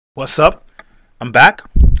What's up? I'm back.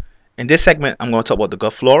 In this segment, I'm going to talk about the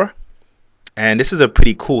gut flora. And this is a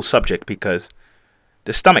pretty cool subject because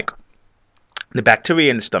the stomach, the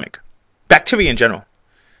bacteria in the stomach, bacteria in general,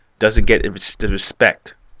 doesn't get the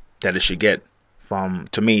respect that it should get from,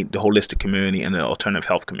 to me, the holistic community and the alternative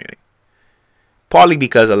health community. Partly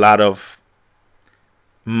because a lot of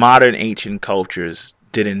modern ancient cultures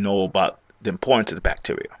didn't know about the importance of the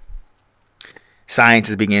bacteria. Science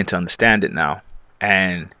is beginning to understand it now.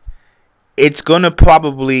 And it's going to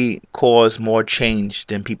probably cause more change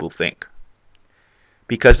than people think.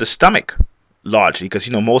 Because the stomach, largely, because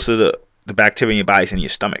most of the bacteria in your body is in your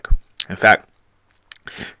stomach. In fact,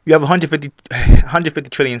 you have 150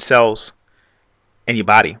 trillion cells in your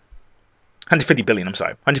body. 150 billion, I'm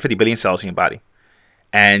sorry. 150 billion cells in your body.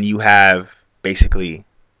 And you have basically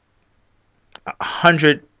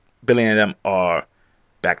 100 billion of them are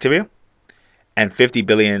bacteria and 50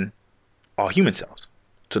 billion are human cells.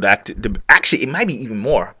 So actually, it might be even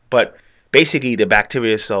more, but basically the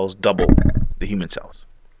bacteria cells double the human cells.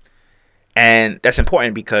 And that's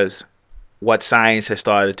important because what science has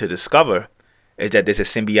started to discover is that there's a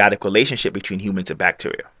symbiotic relationship between humans and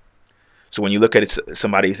bacteria. So when you look at it,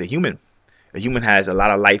 somebody is a human has a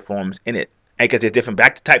lot of life forms in it. Because there's different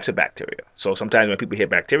types of bacteria. So sometimes when people hear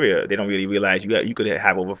bacteria, they don't really realize you could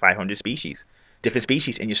have over 500 species, different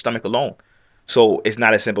species in your stomach alone. So it's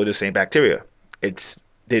not as simple as just saying bacteria.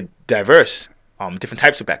 They're diverse, different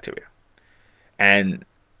types of bacteria. And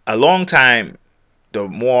a long time, the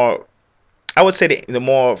more I would say the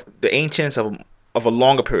more the ancients of a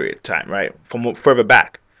longer period of time, right, from further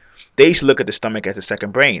back, they used to look at the stomach as a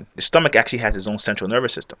second brain. The stomach actually has its own central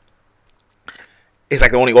nervous system. It's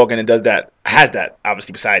like the only organ that does that, has that,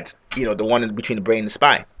 obviously, besides the one in between the brain and the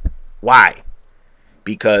spine. Why?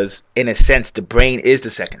 Because in a sense, the brain is the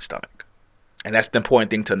second stomach, and that's the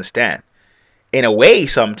important thing to understand. In a way,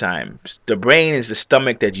 sometimes the brain is the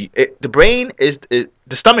stomach that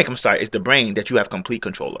the stomach. I'm sorry, is the brain that you have complete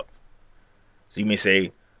control of. So you may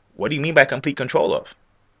say, what do you mean by complete control of?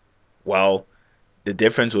 Well, the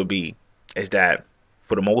difference would be is that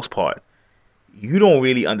for the most part, you don't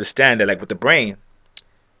really understand that. Like with the brain,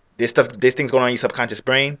 there's things going on in your subconscious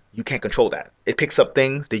brain. You can't control that. It picks up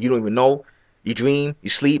things that you don't even know. You dream, you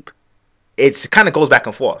sleep. It kind of goes back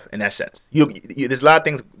and forth in that sense. There's a lot of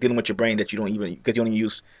things dealing with your brain that you don't even, because you only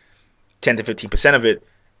use 10 to 15% of it.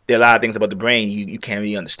 There are a lot of things about the brain you can't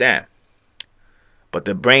really understand. But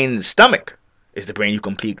the brain and the stomach is the brain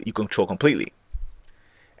you control completely.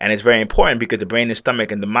 And it's very important because the brain, the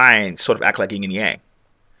stomach, and the mind sort of act like yin and yang.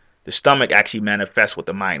 The stomach actually manifests what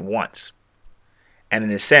the mind wants. And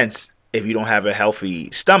in a sense, if you don't have a healthy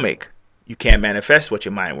stomach, you can't manifest what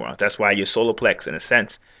your mind wants. That's why your solar plex, in a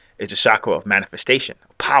sense, is the chakra of manifestation,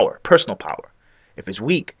 power, personal power. If it's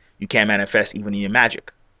weak, you can't manifest even in your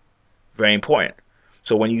magic. Very important.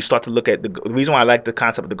 So when you start to look at the reason why I like the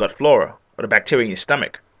concept of the gut flora or the bacteria in your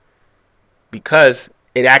stomach, because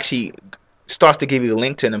it actually starts to give you a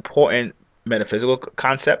link to an important metaphysical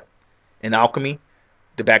concept in alchemy.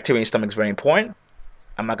 The bacteria in your stomach is very important.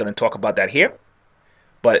 I'm not going to talk about that here.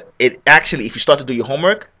 But it actually, if you start to do your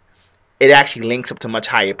homework, it actually links up to much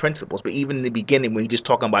higher principles. But even in the beginning, when you're just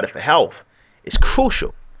talking about it for health, it's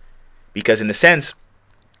crucial. Because in a sense,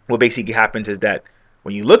 what basically happens is that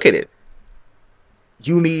when you look at it,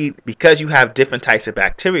 because you have different types of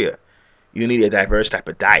bacteria, you need a diverse type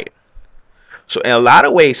of diet. So in a lot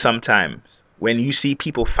of ways, sometimes when you see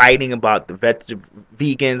people fighting about the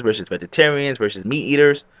vegans versus vegetarians versus meat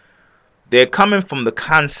eaters, they're coming from the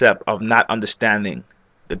concept of not understanding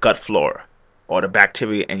the gut flora or the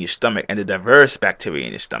bacteria in your stomach and the diverse bacteria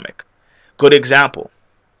in your stomach. Good example.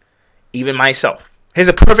 Even myself. Here's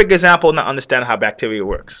a perfect example of not understanding how bacteria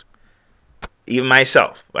works. Even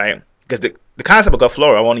myself, right? Because the concept of gut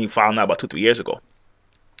flora I only found out about 2-3 years ago.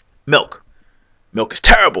 Milk. Milk is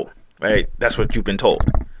terrible, right? That's what you've been told.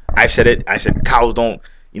 I've said it. I said cows don't,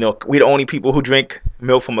 we're the only people who drink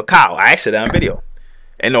milk from a cow. I said that on video.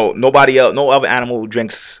 And nobody else, no other animal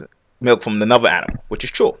drinks milk from another animal, which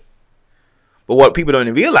is true. But what people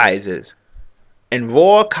don't realize is, in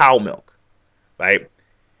raw cow milk, right,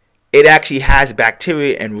 it actually has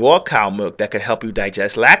bacteria in raw cow milk that can help you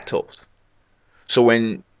digest lactose. So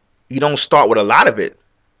when you don't start with a lot of it,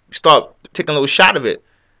 you start taking a little shot of it,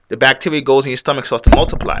 the bacteria goes in your stomach, starts to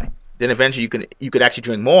multiply. Then eventually you could actually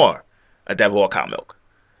drink more of that raw cow milk.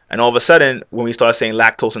 And all of a sudden, when we start saying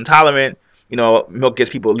lactose intolerant, milk gives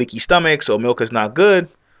people leaky stomachs, so milk is not good.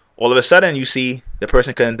 All of a sudden, you see the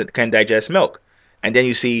person can digest milk. And then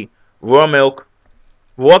you see raw milk.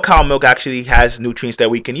 Raw cow milk actually has nutrients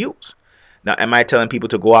that we can use. Now, am I telling people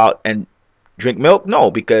to go out and drink milk?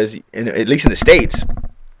 No, because at least in the States,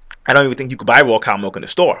 I don't even think you could buy raw cow milk in the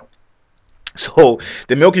store. So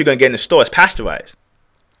the milk you're gonna get in the store is pasteurized.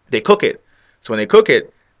 They cook it. So when they cook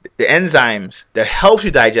it, the enzymes that helps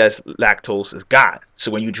you digest lactose is gone. So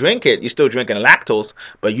when you drink it, you're still drinking lactose,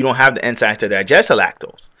 but you don't have the enzymes to digest the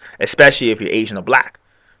lactose, especially if you're Asian or black.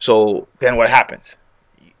 So then what happens?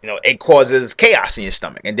 It causes chaos in your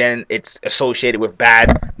stomach, and then it's associated with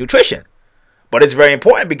bad nutrition. But it's very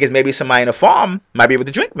important because maybe somebody in a farm might be able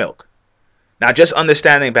to drink milk. Now, just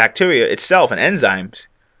understanding bacteria itself and enzymes,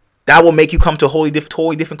 that will make you come to a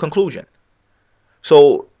totally different conclusion.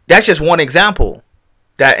 So that's just one example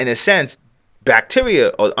that, in a sense, bacteria,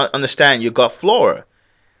 or understand your gut flora,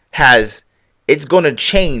 it's going to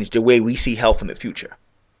change the way we see health in the future.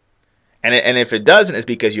 And if it doesn't, it's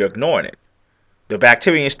because you're ignoring it. The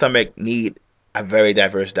bacteria in your stomach need a very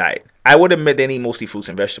diverse diet. I would admit they need mostly fruits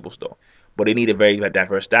and vegetables, though, but they need a very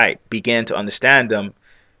diverse diet. Begin to understand them.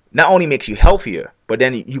 Not only makes you healthier, but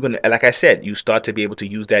then you're gonna, like I said, you start to be able to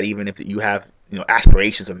use that even if you have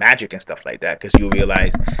aspirations of magic and stuff like that, because you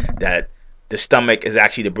realize that the stomach is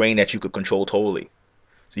actually the brain that you could control totally.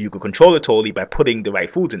 So you could control it totally by putting the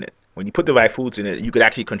right foods in it. When you put the right foods in it, you could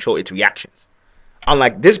actually control its reactions.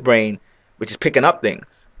 Unlike this brain, which is picking up things,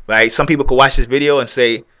 right? Some people could watch this video and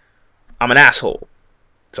say, I'm an asshole.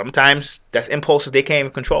 Sometimes that's impulses they can't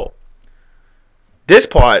even control. This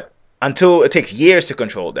part, until it takes years to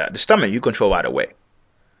control that, the stomach you control right away.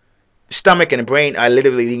 The stomach and the brain are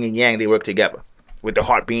literally yin and yang. They work together, with the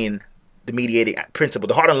heart being the mediating principle.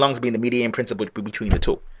 The heart and lungs being the mediating principle between the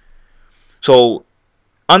two. So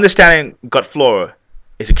understanding gut flora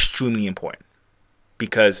is extremely important,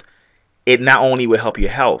 because it not only will help your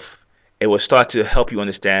health, it will start to help you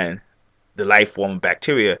understand the life form of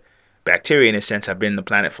bacteria. Bacteria, in a sense, have been on the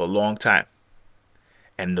planet for a long time.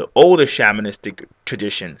 And the older shamanistic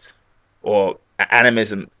traditions, or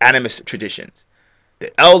animist traditions,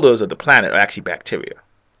 the elders of the planet are actually bacteria.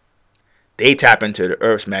 They tap into the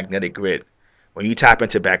Earth's magnetic grid. When you tap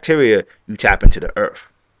into bacteria, you tap into the Earth.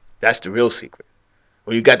 That's the real secret.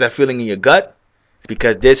 When you got that feeling in your gut, it's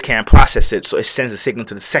because this can't process it, so it sends a signal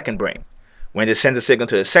to the second brain. When it sends a signal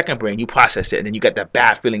to the second brain, you process it, and then you get that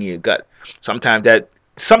bad feeling in your gut. Sometimes that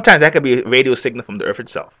could be a radio signal from the Earth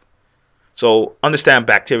itself. So understand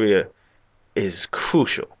bacteria is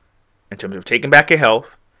crucial in terms of taking back your health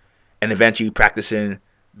and eventually practicing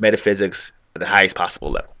metaphysics at the highest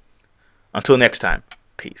possible level. Until next time,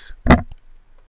 peace.